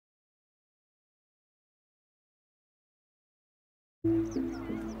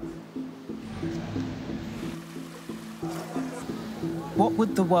What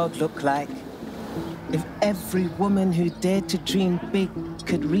would the world look like if every woman who dared to dream big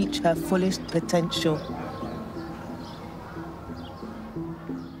could reach her fullest potential?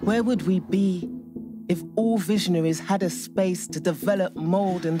 Where would we be if all visionaries had a space to develop,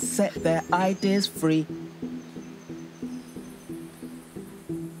 mold, and set their ideas free?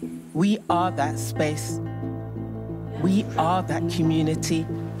 We are that space. We are that community.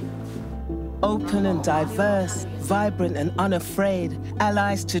 Open and diverse, vibrant and unafraid,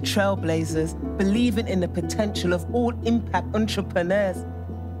 allies to trailblazers, believing in the potential of all impact entrepreneurs,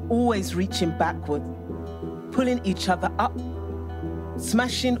 always reaching backward, pulling each other up,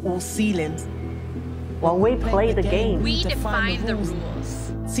 smashing all ceilings. When we play the game, we define the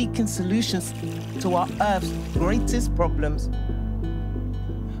rules, seeking solutions to our Earth's greatest problems.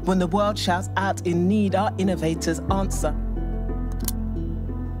 When the world shouts out in need, our innovators answer,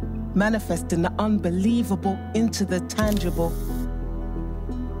 manifesting the unbelievable into the tangible.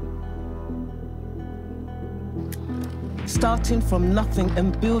 Starting from nothing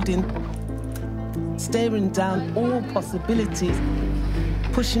and building, staring down all possibilities,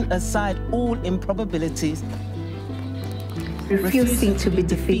 pushing aside all improbabilities. refusing to be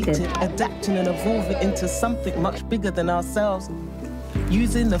defeated, adapting and evolving into something much bigger than ourselves,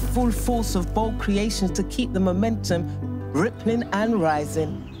 using the full force of bold creations to keep the momentum rippling and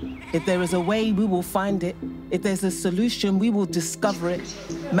rising. If there is a way, we will find it. If there's a solution, we will discover it,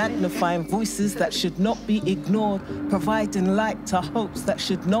 magnifying voices that should not be ignored, providing light to hopes that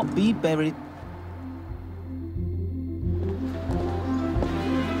should not be buried.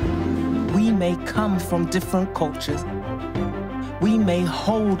 We may come from different cultures. We may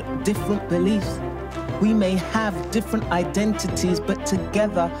hold different beliefs. We may have different identities, but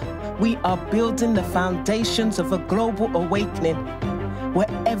together we are building the foundations of a global awakening where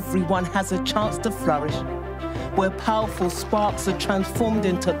everyone has a chance to flourish, where powerful sparks are transformed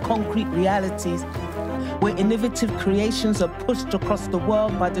into concrete realities, where innovative creations are pushed across the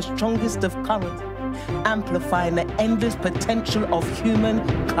world by the strongest of currents, amplifying the endless potential of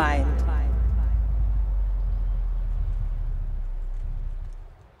humankind.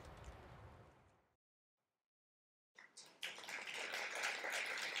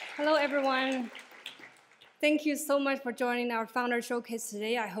 Hello, everyone. Thank you so much for joining our Founder Showcase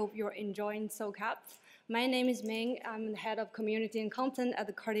today. I hope you're enjoying SOCAP. My name is Ming. I'm the head of community and content at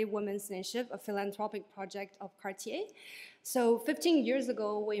the Cartier Women's Initiative, a philanthropic project of Cartier. So 15 years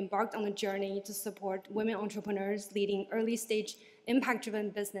ago, we embarked on a journey to support women entrepreneurs leading early-stage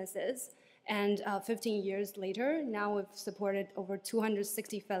impact-driven businesses. And 15 years later, now we've supported over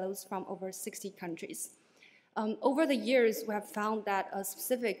 260 fellows from over 60 countries. Over the years, we have found that a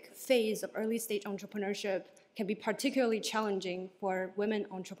specific phase of early-stage entrepreneurship can be particularly challenging for women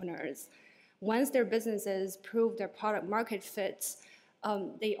entrepreneurs. Once their businesses prove their product market fits,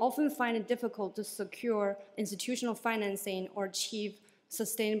 they often find it difficult to secure institutional financing or achieve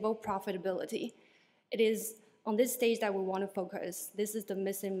sustainable profitability. It is on this stage that we want to focus. This is the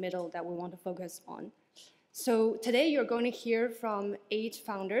missing middle that we want to focus on. So today, you're going to hear from 8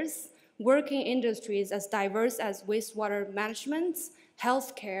 founders working in industries as diverse as wastewater management,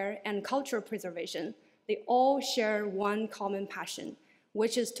 healthcare, and cultural preservation. They all share one common passion,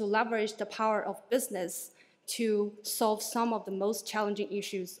 which is to leverage the power of business to solve some of the most challenging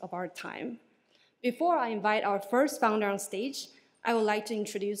issues of our time. Before I invite our first founder on stage, I would like to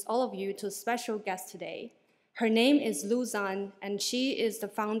introduce all of you to a special guest today. Her name is Lu Zhan, and she is the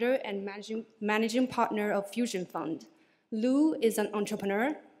founder and managing partner of Fusion Fund. Lu is an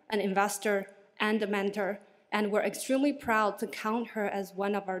entrepreneur, an investor, and a mentor, and we're extremely proud to count her as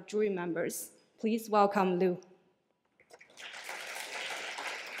one of our jury members. Please welcome Lu.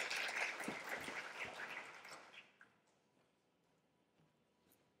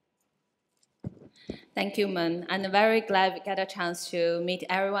 Thank you, Mun. I'm very glad we get a chance to meet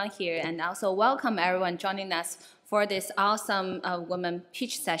everyone here and also welcome everyone joining us for this awesome women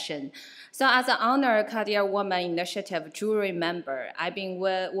pitch session. So as an honored Cartier Women Initiative jury member, I've been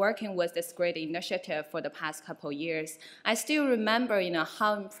working with this great initiative for the past couple of years. I still remember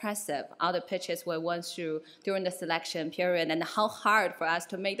how impressive all the pitches we went through during the selection period and how hard for us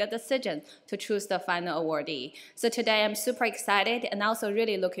to make the decision to choose the final awardee. So today I'm super excited and also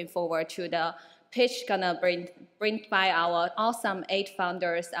really looking forward to the pitch gonna bring by our awesome 8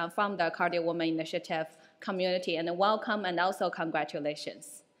 founders from the Cartier Women Initiative community, and welcome and also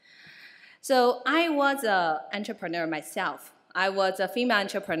congratulations. So I was an entrepreneur myself. I was a female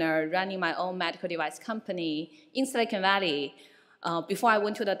entrepreneur running my own medical device company in Silicon Valley. before I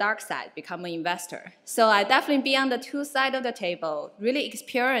went to the dark side, become an investor. So I definitely be on the two sides of the table, really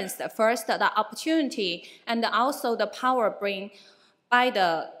experienced first the opportunity and also the power bring by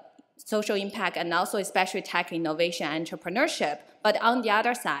the social impact and also especially tech innovation and entrepreneurship. But on the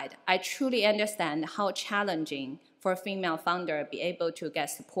other side, I truly understand how challenging for a female founder be able to get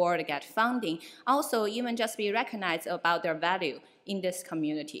support, get funding, also even just be recognized about their value in this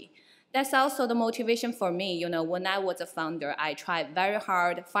community. That's also the motivation for me. You know, when I was a founder, I tried very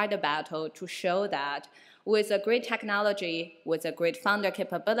hard, fight the battle to show that with a great technology, with a great founder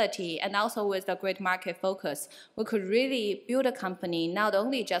capability, and also with a great market focus, we could really build a company, not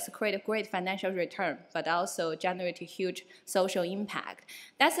only just create a great financial return, but also generate a huge social impact.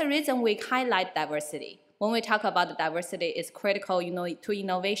 That's the reason we highlight diversity. When we talk about the diversity, it's critical, you know, to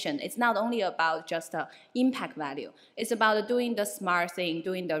innovation. It's not only about just the impact value. It's about doing the smart thing,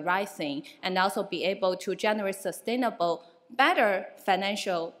 doing the right thing, and also be able to generate sustainable, better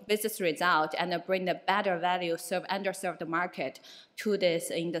financial business result and bring the better value, serve underserved market to this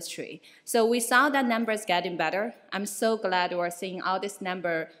industry. So we saw that numbers getting better. I'm so glad we're seeing all this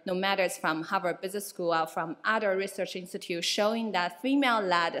number, no matter it's from Harvard Business School or from other research institutes, showing that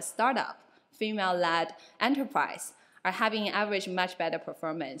female-led startup, female-led enterprise are having an average much better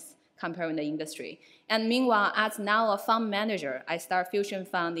performance comparing the industry. And meanwhile, as now a fund manager, I started Fusion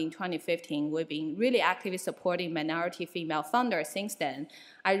Fund in 2015. We've been really actively supporting minority female founders since then.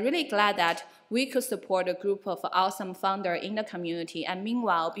 I'm really glad that we could support a group of awesome founders in the community and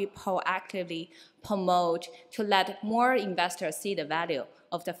meanwhile be proactively promote to let more investors see the value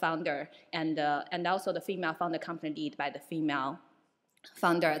of the founder and also the female founder company led by the female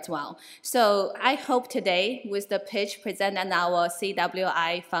founder as well. So I hope today with the pitch presented and our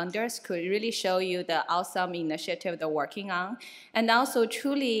CWI founders could really show you the awesome initiative they're working on and also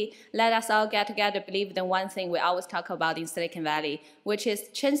truly let us all get together, believe the one thing we always talk about in Silicon Valley, which is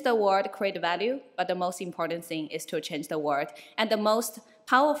change the world, create value, but the most important thing is to change the world. And the most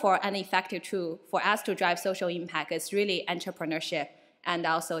powerful and effective tool for us to drive social impact is really entrepreneurship and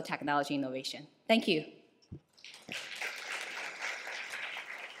also technology innovation. Thank you.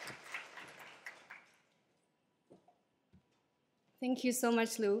 Thank you so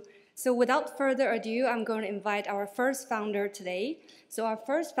much, Lou. So without further ado, I'm going to invite our first founder today. So our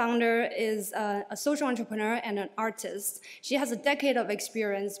first founder is a social entrepreneur and an artist. She has a decade of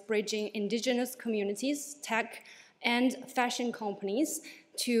experience bridging indigenous communities, tech, and fashion companies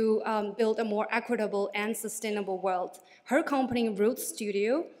to build a more equitable and sustainable world. Her company, Roots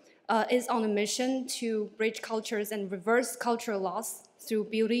Studio, is on a mission to bridge cultures and reverse cultural loss through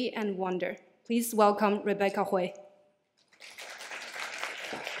beauty and wonder. Please welcome Rebecca Hui.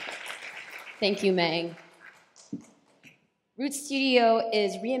 Thank you, Meng. Root Studio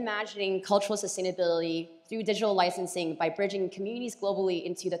is reimagining cultural sustainability through digital licensing by bridging communities globally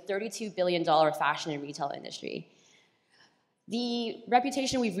into the $32 billion fashion and retail industry. The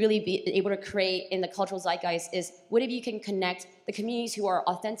reputation we've really been able to create in the cultural zeitgeist is what if you can connect the communities who are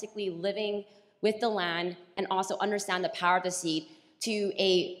authentically living with the land and also understand the power of the seed to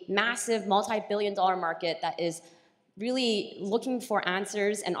a massive multi-billion-dollar market that is really looking for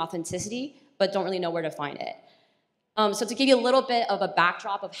answers and authenticity, but don't really know where to find it. So to give you a little bit of a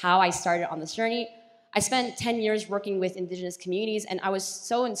backdrop of how I started on this journey, I spent 10 years working with indigenous communities, and I was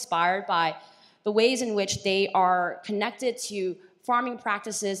so inspired by the ways in which they are connected to farming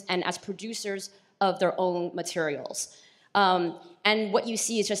practices and as producers of their own materials. And what you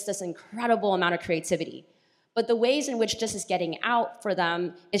see is just this incredible amount of creativity. But the ways in which this is getting out for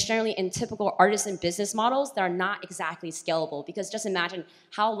them is generally in typical artisan business models that are not exactly scalable, because just imagine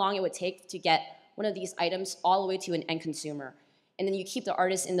how long it would take to get one of these items all the way to an end consumer. And then you keep the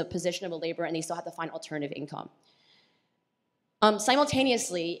artist in the position of a laborer and they still have to find alternative income.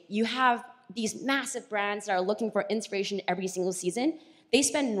 Simultaneously, you have these massive brands that are looking for inspiration every single season. They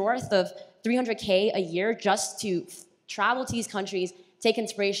spend north of $300K a year just to travel to these countries, take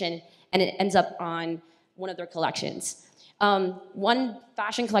inspiration, and it ends up on one of their collections. One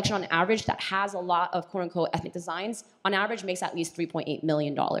fashion collection on average that has a lot of quote-unquote ethnic designs, on average makes at least $3.8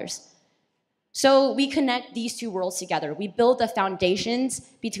 million. So we connect these two worlds together. We build the foundations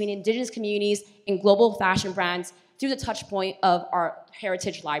between indigenous communities and global fashion brands through the touch point of our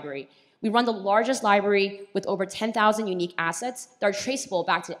heritage library. We run the largest library with over 10,000 unique assets that are traceable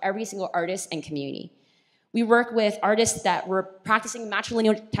back to every single artist and community. We work with artists that were practicing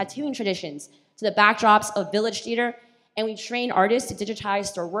matrilineal tattooing traditions to the backdrops of village theater, and we train artists to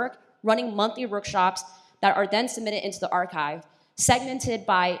digitize their work, running monthly workshops that are then submitted into the archive, segmented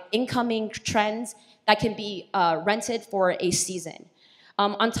by incoming trends that can be rented for a season.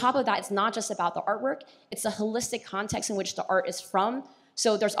 On top of that, it's not just about the artwork, it's the holistic context in which the art is from.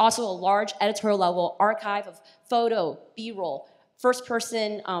 So there's also a large editorial level archive of photo, B-roll,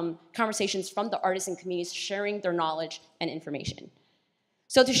 first-person conversations from the artists and communities sharing their knowledge and information.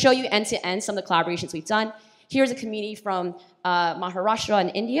 So to show you end-to-end some of the collaborations we've done, here's a community from Maharashtra in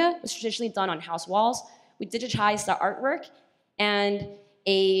India. It was traditionally done on house walls. We digitized the artwork, and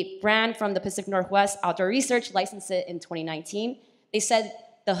a brand from the Pacific Northwest, Outdoor Research, licensed it in 2019. They said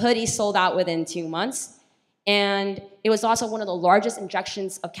the hoodie sold out within 2 months, and it was also one of the largest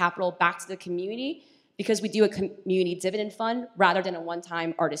injections of capital back to the community because we do a community dividend fund rather than a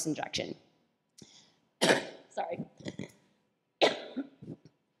one-time artist injection. Sorry.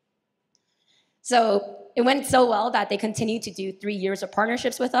 So it went so well that they continued to do 3 years of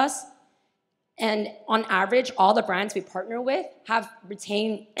partnerships with us. And on average, all the brands we partner with have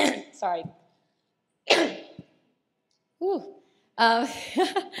retained, sorry.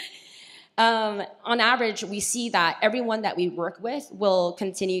 On average, we see that everyone that we work with will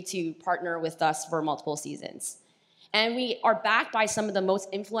continue to partner with us for multiple seasons. And we are backed by some of the most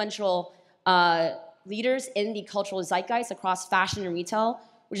influential leaders in the cultural zeitgeist across fashion and retail,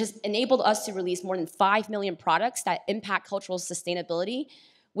 which has enabled us to release more than 5 million products that impact cultural sustainability,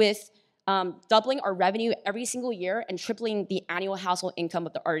 with doubling our revenue every single year and tripling the annual household income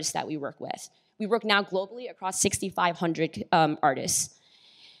of the artists that we work with. We work now globally across 6,500 artists.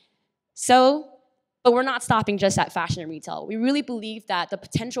 But we're not stopping just at fashion and retail. We really believe that the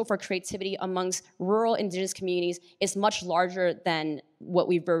potential for creativity amongst rural indigenous communities is much larger than what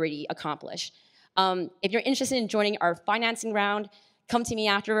we've already accomplished. If you're interested in joining our financing round, come to me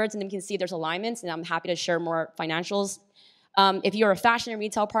afterwards and then we can see there's alignments, and I'm happy to share more financials. If you're a fashion and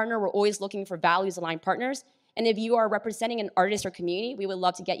retail partner, we're always looking for values-aligned partners. And if you are representing an artist or community, we would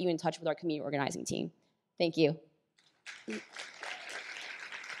love to get you in touch with our community organizing team. Thank you.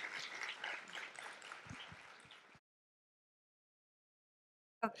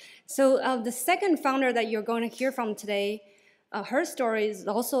 So the second founder that you're going to hear from today, her story is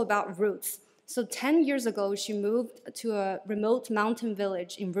also about roots. So 10 years ago, she moved to a remote mountain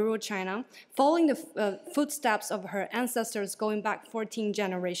village in rural China, following the footsteps of her ancestors going back 14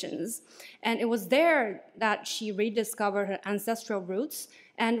 generations. And it was there that she rediscovered her ancestral roots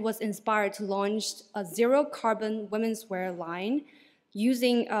and was inspired to launch a zero-carbon women's wear line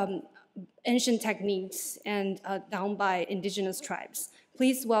using ancient techniques and done by indigenous tribes.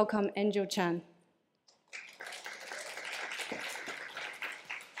 Please welcome Angel Chan.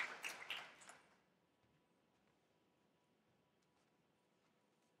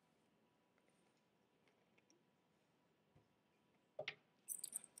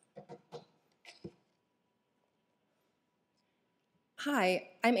 Hi,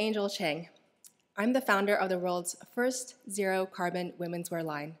 I'm Angel Chang. I'm the founder of the world's first zero-carbon women's wear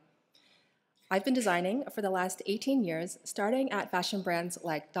line. I've been designing for the last 18 years, starting at fashion brands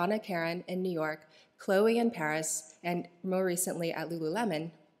like Donna Karan in New York, Chloe in Paris, and more recently at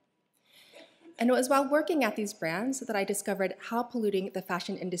Lululemon. And it was while working at these brands that I discovered how polluting the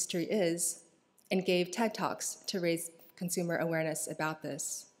fashion industry is and gave TED Talks to raise consumer awareness about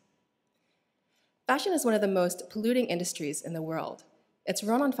this. Fashion is one of the most polluting industries in the world. It's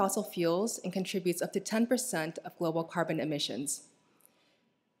run on fossil fuels and contributes up to 10% of global carbon emissions.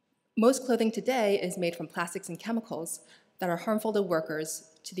 Most clothing today is made from plastics and chemicals that are harmful to workers,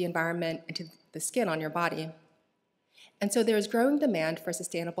 to the environment, and to the skin on your body. And so there is growing demand for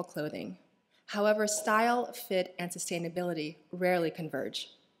sustainable clothing. However, style, fit, and sustainability rarely converge.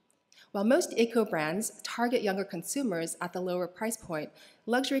 While most eco brands target younger consumers at the lower price point,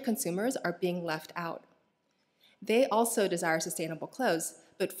 luxury consumers are being left out. They also desire sustainable clothes,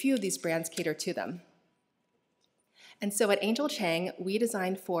 but few of these brands cater to them. And so at Angel Chang, we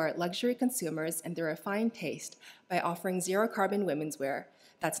design for luxury consumers and their refined taste by offering zero-carbon women's wear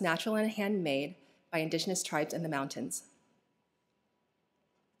that's natural and handmade by indigenous tribes in the mountains.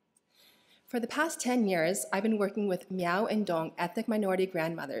 For the past 10 years, I've been working with Miao and Dong ethnic minority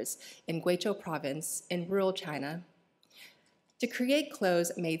grandmothers in Guizhou province in rural China to create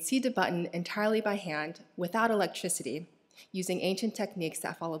clothes made seed to button entirely by hand without electricity, using ancient techniques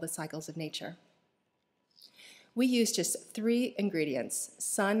that follow the cycles of nature. We use just 3 ingredients: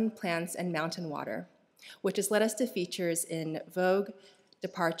 sun, plants, and mountain water, which has led us to features in Vogue,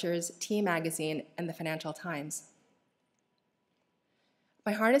 Departures, T Magazine, and the Financial Times.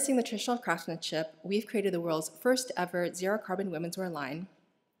 By harnessing the traditional craftsmanship, we've created the world's first ever zero-carbon women's wear line.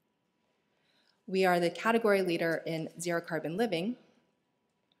 We are the category leader in zero-carbon living,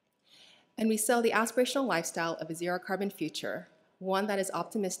 and we sell the aspirational lifestyle of a zero-carbon future, one that is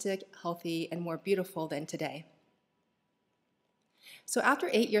optimistic, healthy, and more beautiful than today. So after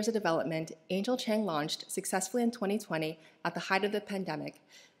 8 years of development, Angel Chang launched successfully in 2020 at the height of the pandemic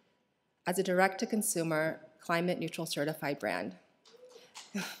as a direct-to-consumer, climate-neutral certified brand.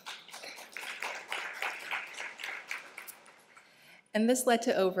 And this led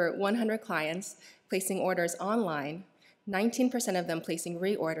to over 100 clients placing orders online, 19% of them placing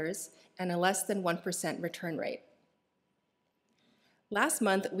reorders, and a less than 1% return rate. Last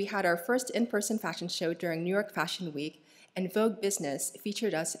month, we had our first in-person fashion show during New York Fashion Week, and Vogue Business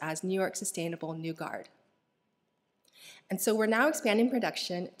featured us as New York Sustainable New Guard. And so we're now expanding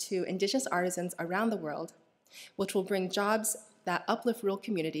production to indigenous artisans around the world, which will bring jobs that uplift rural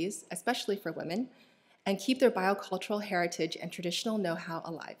communities, especially for women, and keep their biocultural heritage and traditional know-how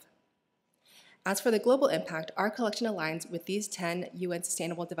alive. As for the global impact, our collection aligns with these 10 UN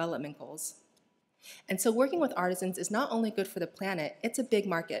Sustainable Development Goals. And so working with artisans is not only good for the planet, it's a big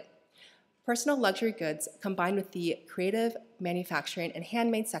market. Personal luxury goods combined with the creative, manufacturing, and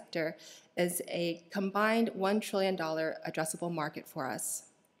handmade sector is a combined $1 trillion addressable market for us.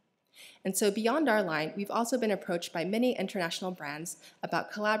 And so beyond our line, we've also been approached by many international brands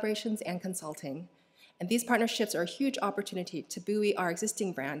about collaborations and consulting. And these partnerships are a huge opportunity to buoy our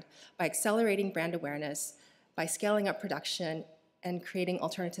existing brand by accelerating brand awareness, by scaling up production, and creating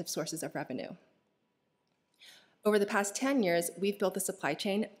alternative sources of revenue. Over the past 10 years, we've built the supply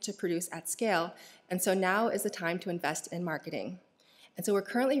chain to produce at scale, and so now is the time to invest in marketing. And so we're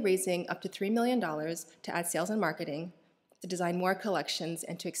currently raising up to $3 million to add sales and marketing, to design more collections,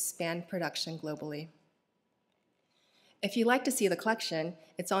 and to expand production globally. If you'd like to see the collection,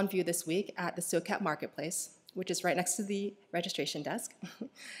 it's on view this week at the SOCAP Marketplace, which is right next to the registration desk.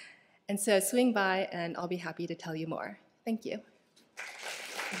 And so swing by, and I'll be happy to tell you more. Thank you.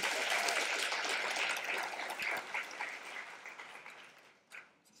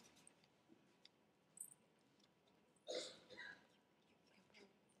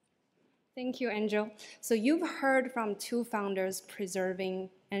 Thank you, Angel. So you've heard from two founders preserving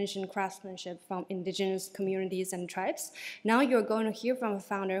ancient craftsmanship from indigenous communities and tribes. Now you're going to hear from a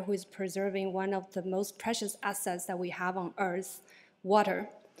founder who is preserving one of the most precious assets that we have on Earth, water.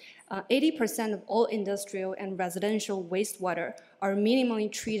 80% of all industrial and residential wastewater are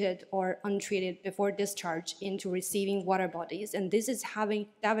minimally treated or untreated before discharge into receiving water bodies, and this is having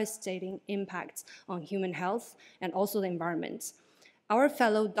devastating impacts on human health and also the environment. Our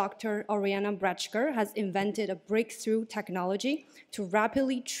fellow Dr. Orianna Bretschger has invented a breakthrough technology to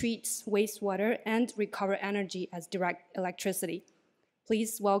rapidly treat wastewater and recover energy as direct electricity.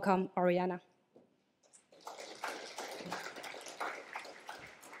 Please welcome Orianna.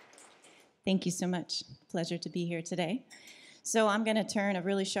 Thank you so much. Pleasure to be here today. So I'm going to turn a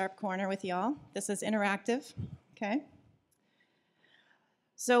really sharp corner with y'all. This is interactive, okay?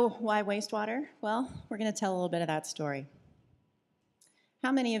 So why wastewater? Well, we're going to tell a little bit of that story.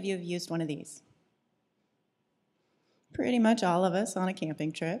 How many of you have used one of these? Pretty much all of us on a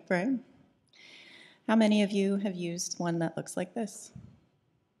camping trip, right? How many of you have used one that looks like this?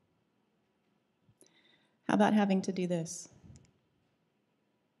 How about having to do this?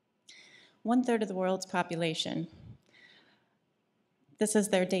 1/3 of the world's population. This is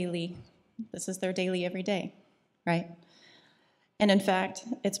their daily every day, right? And in fact,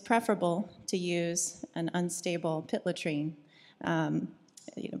 it's preferable to use an unstable pit latrine.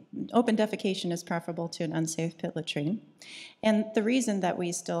 Open defecation is preferable to an unsafe pit latrine. And the reason that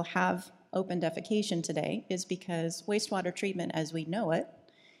we still have open defecation today is because wastewater treatment as we know it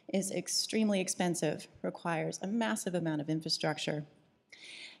is extremely expensive, requires a massive amount of infrastructure,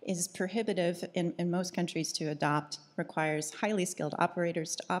 is prohibitive in most countries to adopt, requires highly skilled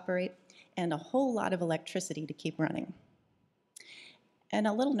operators to operate, and a whole lot of electricity to keep running. And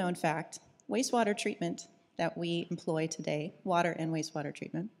a little known fact, wastewater treatment that we employ today, water and wastewater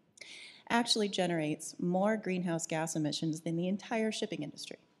treatment, actually generates more greenhouse gas emissions than the entire shipping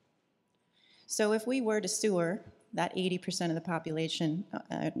industry. So if we were to sewer that 80% of the population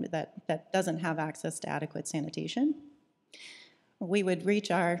that doesn't have access to adequate sanitation, we would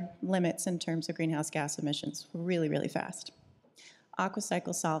reach our limits in terms of greenhouse gas emissions really, really fast.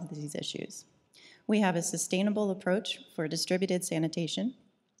 Aquacycl solved these issues. We have a sustainable approach for distributed sanitation,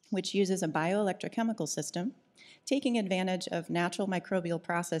 which uses a bioelectrochemical system, taking advantage of natural microbial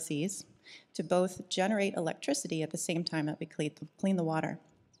processes to both generate electricity at the same time that we clean the water.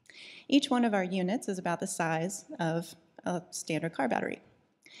 Each one of our units is about the size of a standard car battery.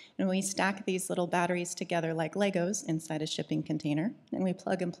 And we stack these little batteries together like Legos inside a shipping container, and we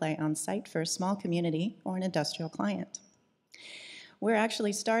plug and play on site for a small community or an industrial client. We're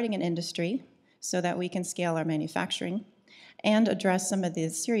actually starting an industry so that we can scale our manufacturing and address some of the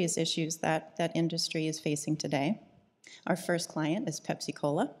serious issues that industry is facing today. Our first client is Pepsi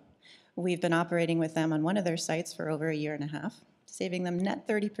Cola. We've been operating with them on one of their sites for over a year and a half, saving them net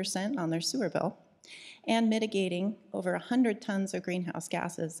 30% on their sewer bill and mitigating over 100 tons of greenhouse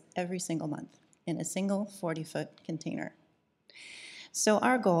gases every single month in a single 40-foot container. So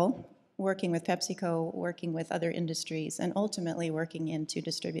our goal, working with PepsiCo, working with other industries, and ultimately working into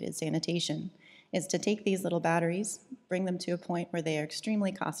distributed sanitation, is to take these little batteries, bring them to a point where they are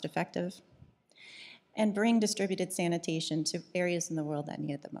extremely cost-effective, and bring distributed sanitation to areas in the world that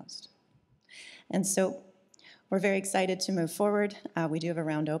need it the most. And so we're very excited to move forward. We do have a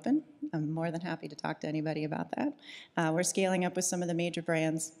round open. I'm more than happy to talk to anybody about that. We're scaling up with some of the major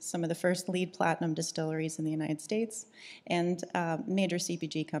brands, some of the first LEED Platinum distilleries in the United States, and major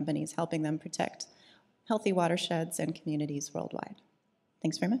CPG companies, helping them protect healthy watersheds and communities worldwide.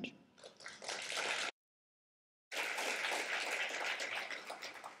 Thanks very much.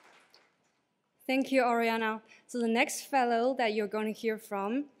 Thank you, Orianna. So the next fellow that you're going to hear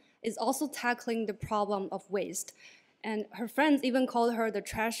from is also tackling the problem of waste. And her friends even called her the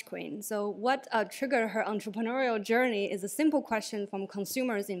trash queen. So what triggered her entrepreneurial journey is a simple question from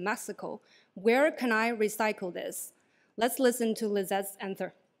consumers in Mexico. Where can I recycle this? Let's listen to Lissette's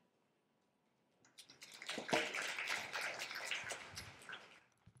answer.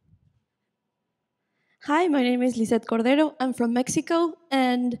 Hi, my name is Lisseth Cordero. I'm from Mexico.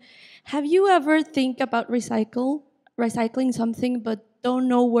 And have you ever think about recycling something but don't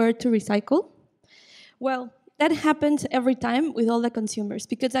know where to recycle? Well, that happens every time with all the consumers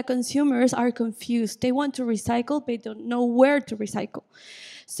because the consumers are confused. They want to recycle, but they don't know where to recycle.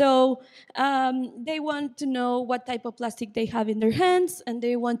 So they want to know what type of plastic they have in their hands, and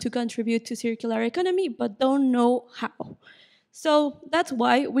they want to contribute to circular economy, but don't know how. So that's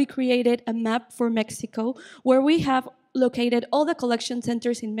why we created a map for Mexico where we have located all the collection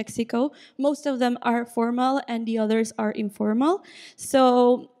centers in Mexico. Most of them are formal and the others are informal.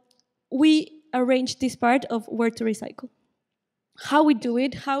 So we arranged this part of where to recycle. How we do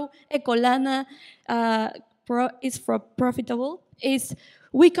it, how Ecolana is profitable, is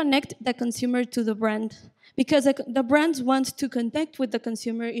we connect the consumer to the brand because the brands want to connect with the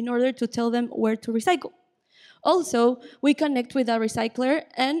consumer in order to tell them where to recycle. Also, we connect with the recycler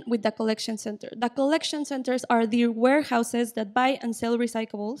and with the collection center. The collection centers are the warehouses that buy and sell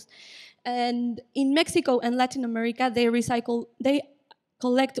recyclables. And in Mexico and Latin America, they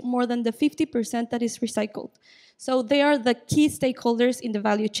collect more than the 50% that is recycled. So they are the key stakeholders in the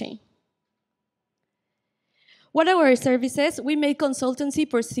value chain. What are our services? We make consultancy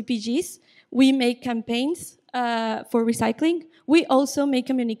for CPGs. We make campaigns for recycling. We also make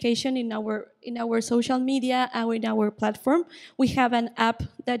communication in our social media and in our platform. We have an app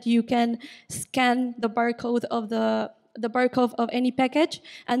that you can scan the barcode of any package,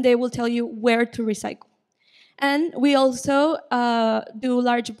 and they will tell you where to recycle. And we also do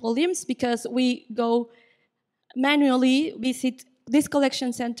large volumes because we go manually visit these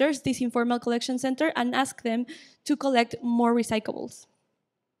collection centers, this informal collection center, and ask them to collect more recyclables.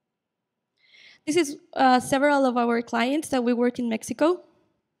 This is several of our clients that we work in Mexico.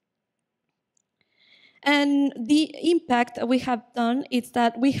 And the impact that we have done is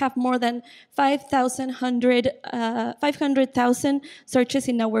that we have more than 500,000 searches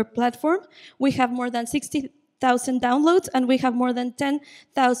in our platform. We have more than 60,000 downloads, and we have more than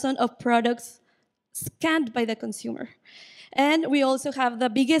 10,000 of products scanned by the consumer. And we also have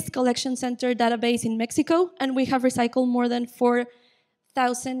the biggest collection center database in Mexico, and we have recycled more than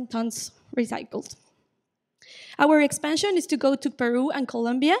 4,000 tons recycled. Our expansion is to go to Peru and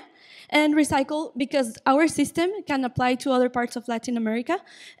Colombia and recycle because our system can apply to other parts of Latin America,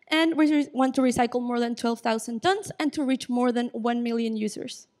 and we want to recycle more than 12,000 tons and to reach more than 1 million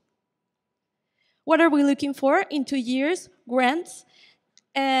users. What are we looking for? In 2 years, grants,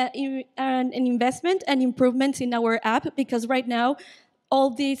 an investment and improvements in our app, because right now all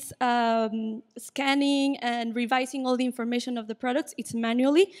this scanning and revising all the information of the products, it's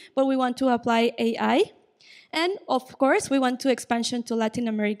manually, but we want to apply AI. And of course, we want to expansion to Latin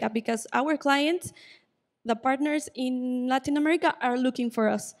America because our clients, the partners in Latin America, are looking for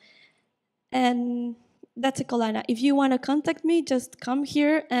us. And that's Ecolana. If you want to contact me, just come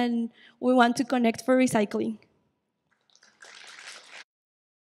here and we want to connect for recycling.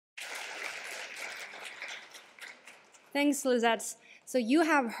 Thanks, Lizette. So you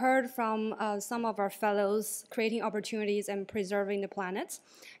have heard from some of our fellows creating opportunities and preserving the planet.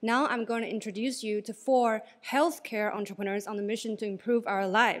 Now I'm going to introduce you to 4 healthcare entrepreneurs on the mission to improve our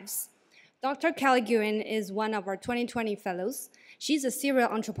lives. Dr. Kelly Nguyen is one of our 2020 fellows. She's a serial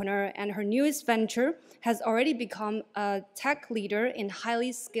entrepreneur, and her newest venture has already become a tech leader in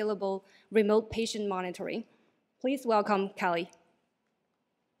highly scalable remote patient monitoring. Please welcome Kelly.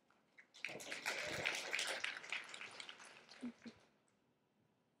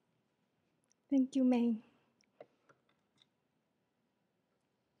 Thank you, May.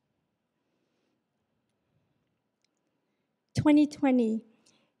 (2020),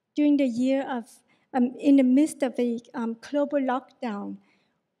 during the year of, in the midst of a global lockdown,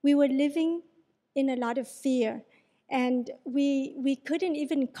 we were living in a lot of fear, and we couldn't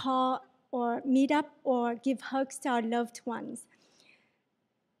even call or meet up or give hugs to our loved ones.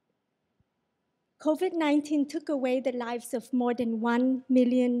 COVID-19 took away the lives of more than 1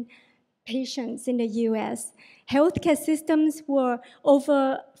 million patients in the US. Healthcare systems were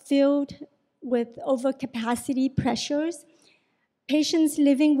overfilled with overcapacity pressures. Patients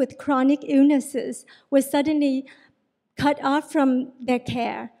living with chronic illnesses were suddenly cut off from their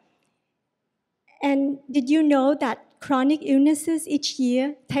care. And did you know that chronic illnesses each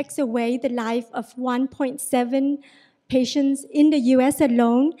year takes away the life of 1.7 patients in the US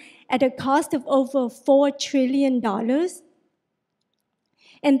alone at a cost of over $4 trillion?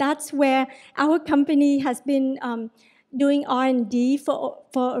 And that's where our company has been doing R&D for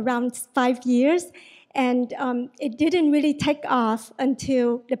around 5 years. And it didn't really take off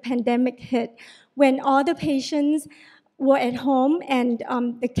until the pandemic hit, when all the patients were at home and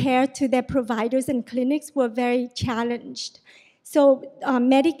the care to their providers and clinics were very challenged. So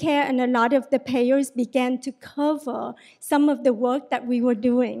Medicare and a lot of the payers began to cover some of the work that we were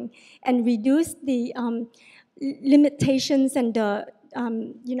doing and reduce the limitations and the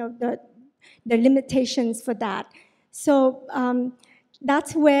limitations for that. So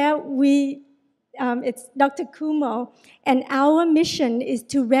that's where it's DrKumo, and our mission is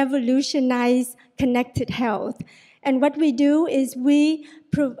to revolutionize connected health. And what we do is we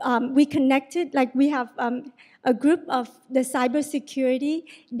connected, like we have a group of the cybersecurity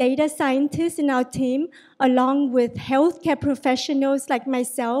data scientists in our team, along with healthcare professionals like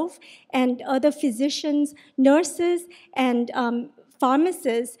myself and other physicians, nurses, and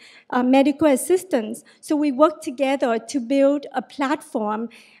pharmacists, medical assistants. So we work together to build a platform.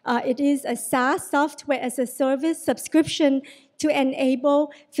 It is a SaaS, software as a service subscription, to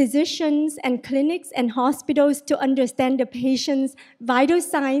enable physicians and clinics and hospitals to understand the patient's vital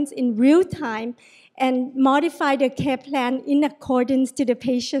signs in real time and modify the care plan in accordance to the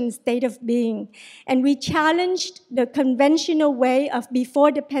patient's state of being. And we challenged the conventional way of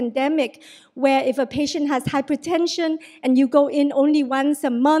before the pandemic, where if a patient has hypertension and you go in only once a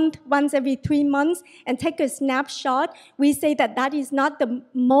month, once every 3 months, and take a snapshot, we say that that is not the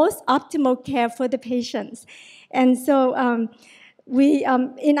most optimal care for the patients. And so we,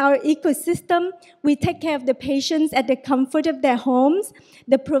 in our ecosystem, we take care of the patients at the comfort of their homes.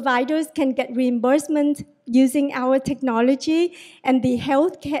 The providers can get reimbursement using our technology, and the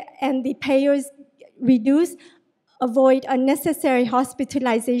healthcare and the payers avoid unnecessary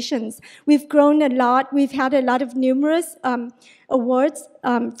hospitalizations. We've grown a lot. We've had a lot of numerous awards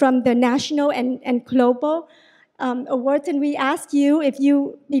from the national and global awards, and we ask you, if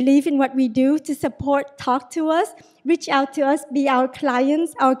you believe in what we do, to support, talk to us, reach out to us, be our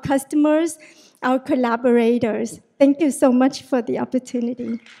clients, our customers, our collaborators. Thank you so much for the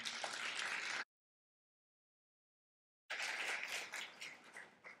opportunity.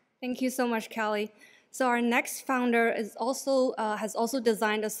 Thank you so much, Kelly. So our next founder is also has also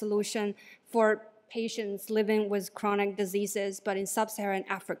designed a solution for patients living with chronic diseases, but in sub-Saharan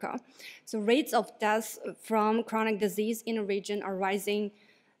Africa. So rates of deaths from chronic disease in the region are rising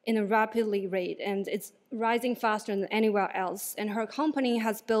in a rapidly rate, and it's rising faster than anywhere else. And her company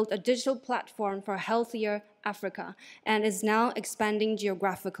has built a digital platform for healthier Africa and is now expanding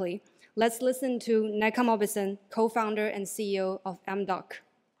geographically. Let's listen to Nguyen Mobison, co-founder and CEO of MDoc.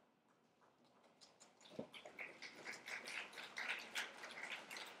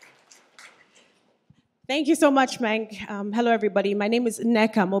 Thank you so much, Meng. Hello, everybody. My name is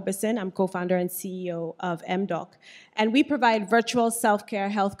Nguyen Mobison. I'm co-founder and CEO of MDoc. And we provide virtual self-care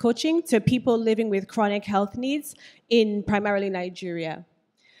health coaching to people living with chronic health needs in primarily Nigeria.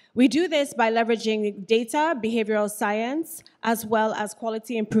 We do this by leveraging data, behavioral science, as well as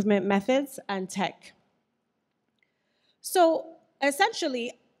quality improvement methods and tech. So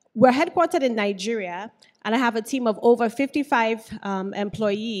essentially, we're headquartered in Nigeria, and I have a team of over 55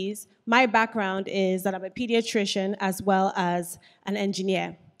 employees. My background is that I'm a pediatrician as well as an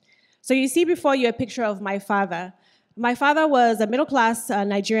engineer. So you see before you a picture of my father. My father was a middle-class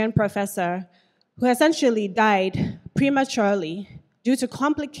Nigerian professor who essentially died prematurely due to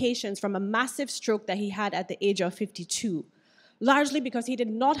complications from a massive stroke that he had at the age of 52, largely because he did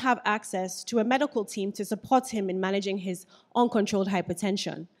not have access to a medical team to support him in managing his uncontrolled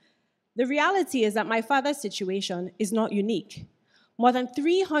hypertension. The reality is that my father's situation is not unique. More than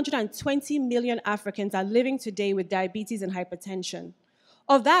 320 million Africans are living today with diabetes and hypertension.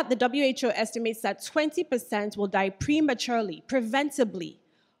 Of that, the WHO estimates that 20% will die prematurely, preventably,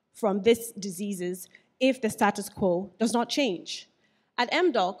 from these diseases if the status quo does not change. At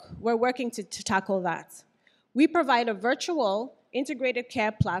MDoc, we're working to tackle that. We provide a virtual integrated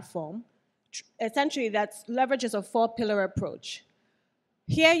care platform, essentially that leverages a four-pillar approach.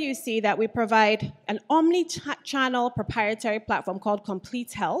 Here you see that we provide an omni-channel proprietary platform called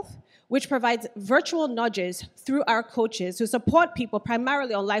Complete Health, which provides virtual nudges through our coaches who support people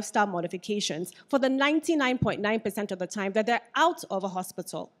primarily on lifestyle modifications for the 99.9% of the time that they're out of a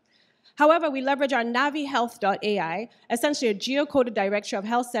hospital. However, we leverage our navihealth.ai, essentially a geocoded directory of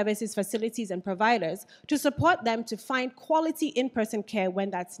health services, facilities, and providers, to support them to find quality in-person care when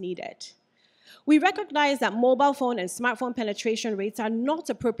that's needed. We recognize that mobile phone and smartphone penetration rates are not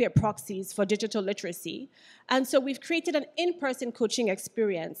appropriate proxies for digital literacy, and so we've created an in-person coaching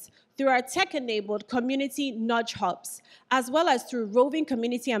experience through our tech-enabled community nudge hubs, as well as through roving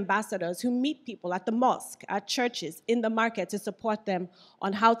community ambassadors who meet people at the mosque, at churches, in the market to support them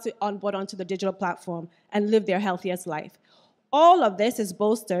on how to onboard onto the digital platform and live their healthiest life. All of this is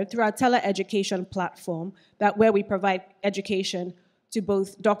bolstered through our teleeducation platform where we provide education to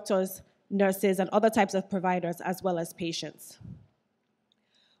both doctors, nurses, and other types of providers, as well as patients.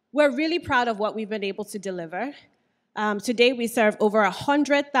 We're really proud of what we've been able to deliver. Today, we serve over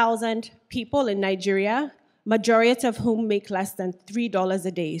 100,000 people in Nigeria, majority of whom make less than $3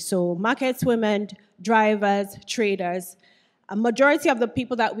 a day. So markets women, drivers, traders. A majority of the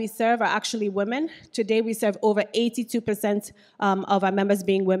people that we serve are actually women. Today, we serve over 82% of our members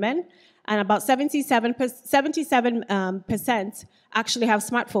being women, and about 77% actually have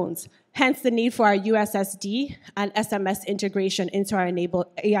smartphones, hence the need for our USSD and SMS integration into our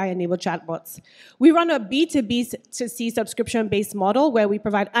AI-enabled chatbots. We run a B2B2C subscription-based model where we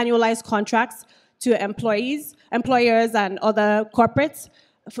provide annualized contracts to employers, and other corporates,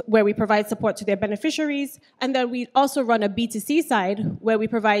 where we provide support to their beneficiaries. And then we also run a B2C side where we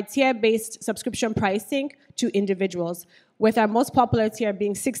provide tier-based subscription pricing to individuals, with our most popular tier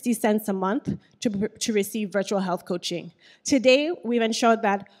being 60 cents a month to receive virtual health coaching. Today, we've ensured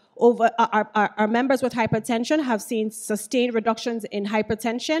that our members with hypertension have seen sustained reductions in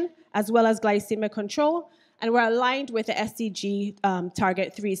hypertension as well as glycemic control, and we're aligned with the SDG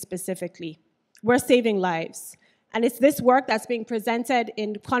Target 3 specifically. We're saving lives. And it's this work that's being presented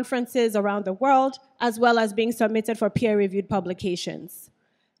in conferences around the world, as well as being submitted for peer-reviewed publications.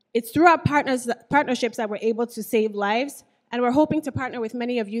 It's through our partnerships that we're able to save lives, and we're hoping to partner with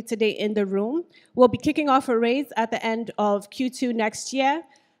many of you today in the room. We'll be kicking off a raise at the end of Q2 next year,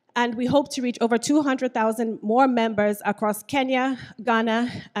 and we hope to reach over 200,000 more members across Kenya,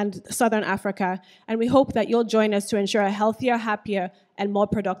 Ghana, and Southern Africa. And we hope that you'll join us to ensure a healthier, happier, and more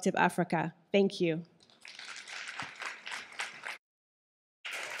productive Africa. Thank you.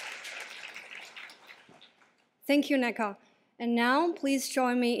 Thank you, Neka. And now, please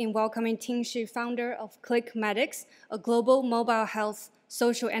join me in welcoming Ting, Shih, founder of ClickMedix, a global mobile health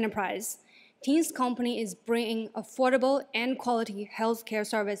social enterprise. Ting's company is bringing affordable and quality healthcare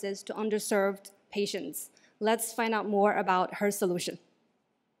services to underserved patients. Let's find out more about her solution.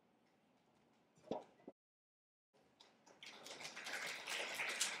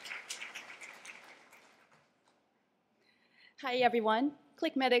 Hi, everyone.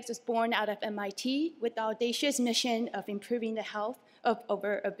 ClickMedix was born out of MIT with the audacious mission of improving the health of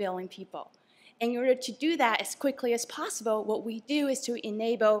over 1 billion people. In order to do that as quickly as possible, what we do is to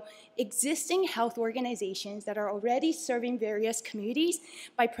enable existing health organizations that are already serving various communities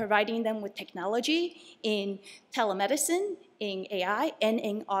by providing them with technology in telemedicine, in AI, and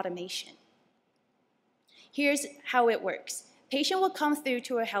in automation. Here's how it works. Patient will come through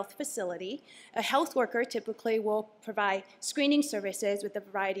to a health facility. A health worker typically will provide screening services with a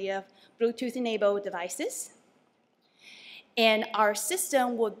variety of Bluetooth-enabled devices. And our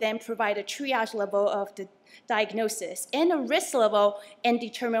system will then provide a triage level of the diagnosis and a risk level and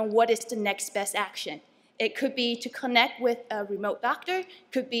determine what is the next best action. It could be to connect with a remote doctor,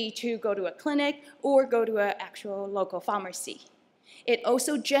 could be to go to a clinic, or go to an actual local pharmacy. It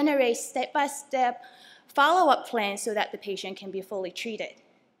also generates step-by-step follow-up plans so that the patient can be fully treated.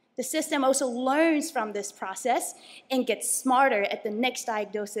 The system also learns from this process and gets smarter at the next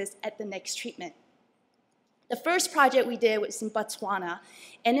diagnosis, at the next treatment. The first project we did was in Botswana.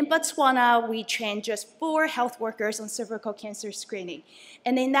 And in Botswana, we trained just 4 health workers on cervical cancer screening.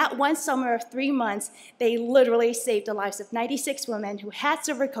 And in that one summer of 3 months, they literally saved the lives of 96 women who had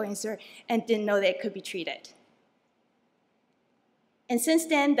cervical cancer and didn't know they could be treated. And since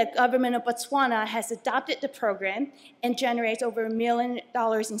then, the government of Botswana has adopted the program and generates over $1 million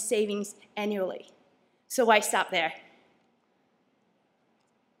in savings annually. So why stop there?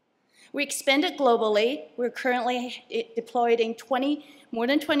 We expanded globally. We're currently deployed in more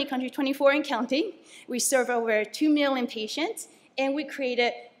than 20 countries, 24 and counting. We serve over 2 million patients, and we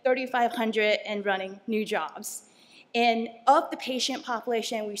created 3,500 and running new jobs. And of the patient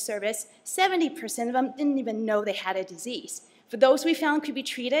population we service, 70% of them didn't even know they had a disease. For those we found could be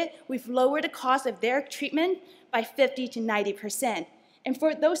treated, we've lowered the cost of their treatment by 50 to 90%. And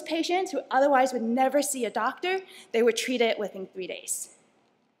for those patients who otherwise would never see a doctor, they were treated within 3 days.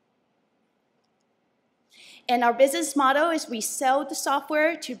 And our business model is we sell the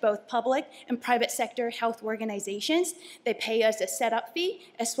software to both public and private sector health organizations. They pay us a setup fee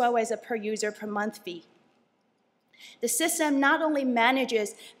as well as a per user per month fee. The system not only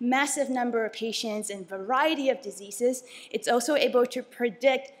manages massive number of patients and variety of diseases, it's also able to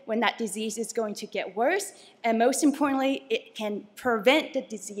predict when that disease is going to get worse, and most importantly, it can prevent the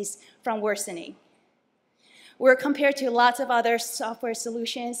disease from worsening. We're compared to lots of other software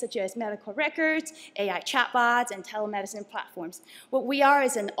solutions such as medical records, AI chatbots, and telemedicine platforms. What we are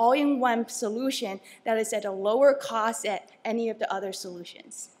is an all-in-one solution that is at a lower cost than any of the other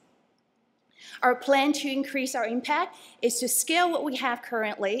solutions. Our plan to increase our impact is to scale what we have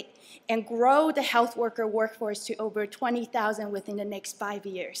currently and grow the health worker workforce to over 20,000 within the next 5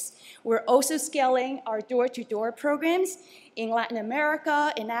 years. We're also scaling our door-to-door programs in Latin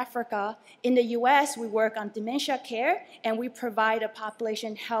America, in Africa. In the US, we work on dementia care, and we provide a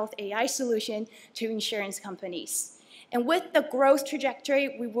population health AI solution to insurance companies. And with the growth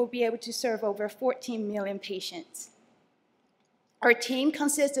trajectory, we will be able to serve over 14 million patients. Our team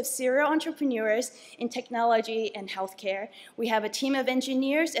consists of serial entrepreneurs in technology and healthcare. We have a team of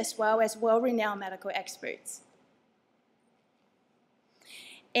engineers as well as well-renowned medical experts.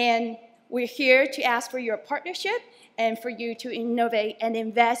 And we're here to ask for your partnership and for you to innovate and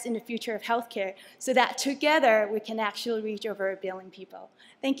invest in the future of healthcare so that together we can actually reach over 1 billion people.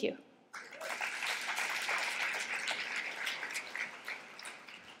 Thank you.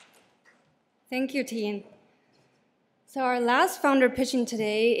 Thank you, Ting. So our last founder pitching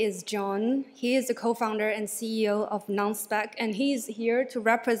today is John. He is the co-founder and CEO of Nonspec, and he's here to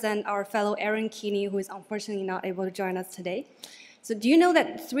represent our fellow Aaron Keeney, who is unfortunately not able to join us today. So do you know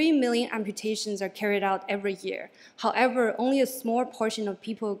that 3 million amputations are carried out every year? However, only a small portion of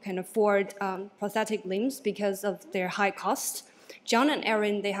people can afford prosthetic limbs because of their high cost. John and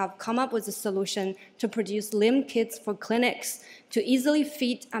Aaron, they have come up with a solution to produce limb kits for clinics to easily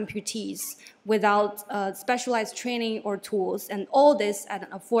fit amputees without specialized training or tools, and all this at an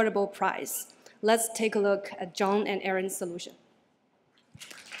affordable price. Let's take a look at John and Aaron's solution.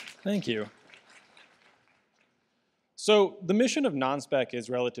 Thank you. So the mission of Nonspec is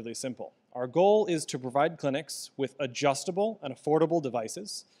relatively simple. Our goal is to provide clinics with adjustable and affordable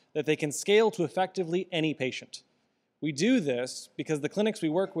devices that they can scale to effectively any patient. We do this because the clinics we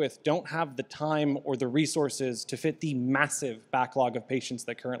work with don't have the time or the resources to fit the massive backlog of patients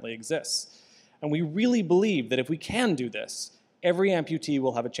that currently exists. And we really believe that if we can do this, every amputee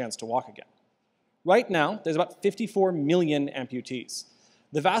will have a chance to walk again. Right now, there's about 54 million amputees.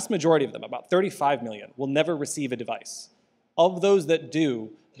 The vast majority of them, about 35 million, will never receive a device. Of those that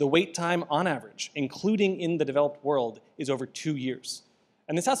do, the wait time on average, including in the developed world, is over 2 years.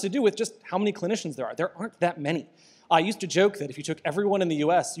 And this has to do with just how many clinicians there are. There aren't that many. I used to joke that if you took everyone in the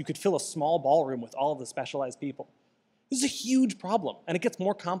US, you could fill a small ballroom with all of the specialized people. This is a huge problem, and it gets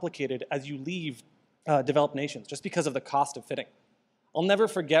more complicated as you leave developed nations, just because of the cost of fitting. I'll never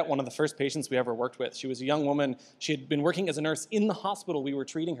forget one of the first patients we ever worked with. She was a young woman. She had been working as a nurse in the hospital we were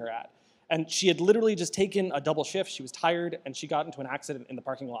treating her at, and she had literally just taken a double shift. She was tired, and she got into an accident in the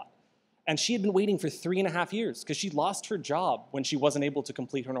parking lot. And she had been waiting for 3.5 years because she lost her job when she wasn't able to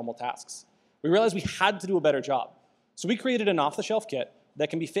complete her normal tasks. We realized we had to do a better job. So we created an off-the-shelf kit that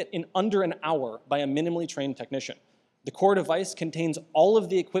can be fit in under an hour by a minimally trained technician. The core device contains all of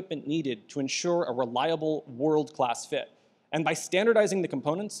the equipment needed to ensure a reliable, world-class fit. And by standardizing the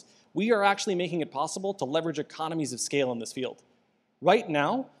components, we are actually making it possible to leverage economies of scale in this field. Right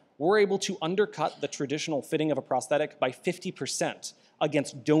now, we're able to undercut the traditional fitting of a prosthetic by 50%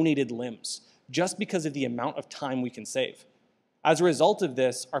 against donated limbs, just because of the amount of time we can save. As a result of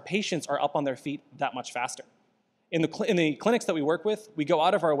this, our patients are up on their feet that much faster. In the clinics that we work with, we go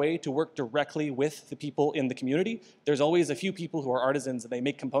out of our way to work directly with the people in the community. There's always a few people who are artisans and they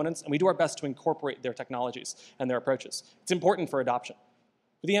make components, and we do our best to incorporate their technologies and their approaches. It's important for adoption.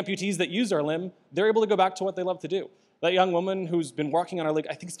 For the amputees that use our limb, they're able to go back to what they love to do. That young woman who's been working on our leg,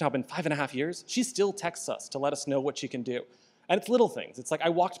 I think it's now been 5.5 years, she still texts us to let us know what she can do. And it's little things. It's like I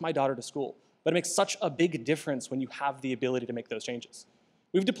walked my daughter to school, but it makes such a big difference when you have the ability to make those changes.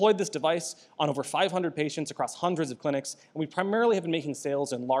 We've deployed this device on over 500 patients across hundreds of clinics, and we primarily have been making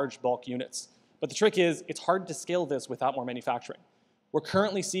sales in large bulk units. But the trick is, it's hard to scale this without more manufacturing. We're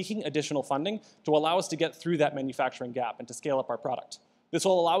currently seeking additional funding to allow us to get through that manufacturing gap and to scale up our product. This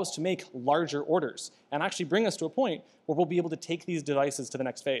will allow us to make larger orders and actually bring us to a point where we'll be able to take these devices to the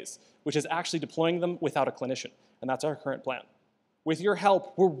next phase, which is actually deploying them without a clinician, and that's our current plan. With your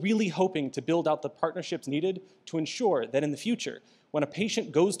help, we're really hoping to build out the partnerships needed to ensure that in the future, when a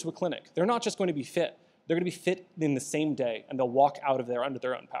patient goes to a clinic, they're not just going to be fit, they're going to be fit in the same day, and they'll walk out of there under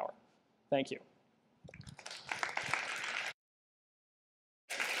their own power. Thank you.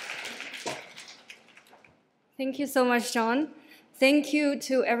 Thank you so much, John. Thank you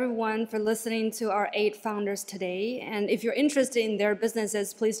to everyone for listening to our 8 founders today. And if you're interested in their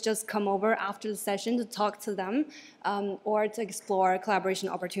businesses, please just come over after the session to talk to them or to explore collaboration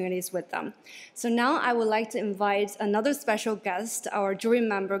opportunities with them. So now I would like to invite another special guest, our jury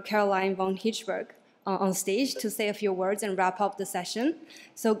member, Caroline von Hirschberg, on stage to say a few words and wrap up the session.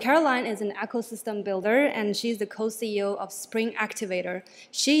 So Caroline is an ecosystem builder, and she's the co-CEO of Spring Activator.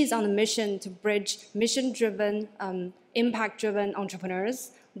 She is on a mission to bridge mission-driven, impact-driven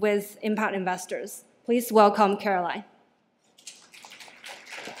entrepreneurs with impact investors. Please welcome Caroline.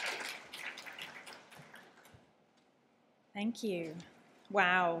 Thank you.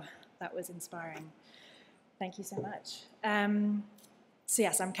 Wow, that was inspiring. Thank you so much. So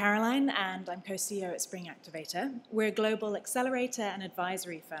yes, I'm Caroline, and I'm co-CEO at Spring Activator. We're a global accelerator and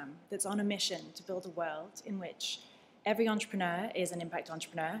advisory firm that's on a mission to build a world in which every entrepreneur is an impact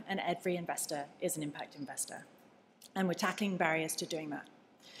entrepreneur and every investor is an impact investor. And we're tackling barriers to doing that.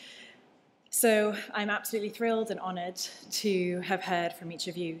 So I'm absolutely thrilled and honored to have heard from each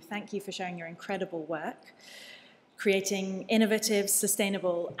of you. Thank you for sharing your incredible work, creating innovative,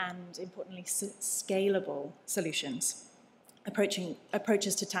 sustainable, and importantly, scalable solutions.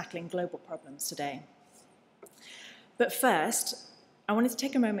 Approaches to tackling global problems today. But first, I wanted to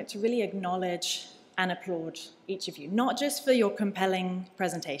take a moment to really acknowledge and applaud each of you, not just for your compelling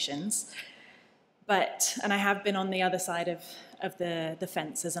presentations, but, and I have been on the other side of the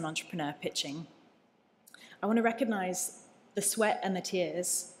fence as an entrepreneur pitching, I want to recognize the sweat and the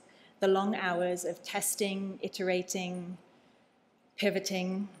tears, the long hours of testing, iterating,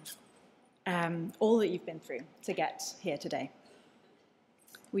 pivoting, all that you've been through to get here today.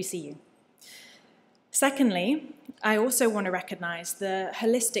 We see you. Secondly, I also want to recognize the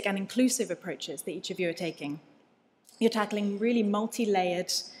holistic and inclusive approaches that each of you are taking. You're tackling really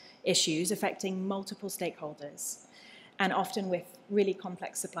multi-layered issues affecting multiple stakeholders, and often with really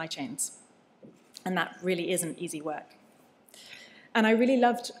complex supply chains. And that really isn't easy work. And I really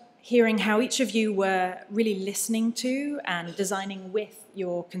loved hearing how each of you were really listening to and designing with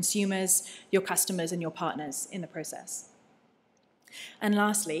your consumers, your customers, and your partners in the process. And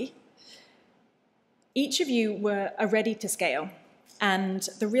lastly, each of you are ready to scale. And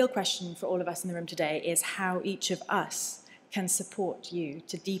the real question for all of us in the room today is how each of us can support you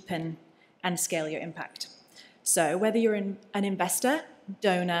to deepen and scale your impact. So whether you're an investor,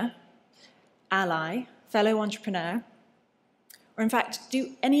 donor, ally, fellow entrepreneur, or in fact,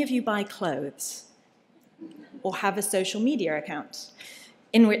 do any of you buy clothes or have a social media account?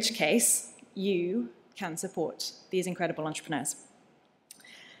 In which case, you can support these incredible entrepreneurs.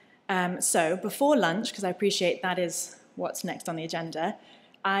 So before lunch, because I appreciate that is what's next on the agenda,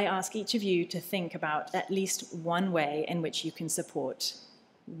 I ask each of you to think about at least one way in which you can support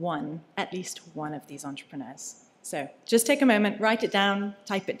at least one of these entrepreneurs. So just take a moment, write it down,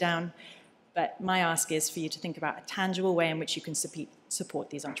 type it down. But my ask is for you to think about a tangible way in which you can support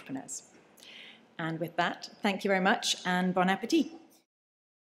these entrepreneurs. And with that, thank you very much, and bon appetit.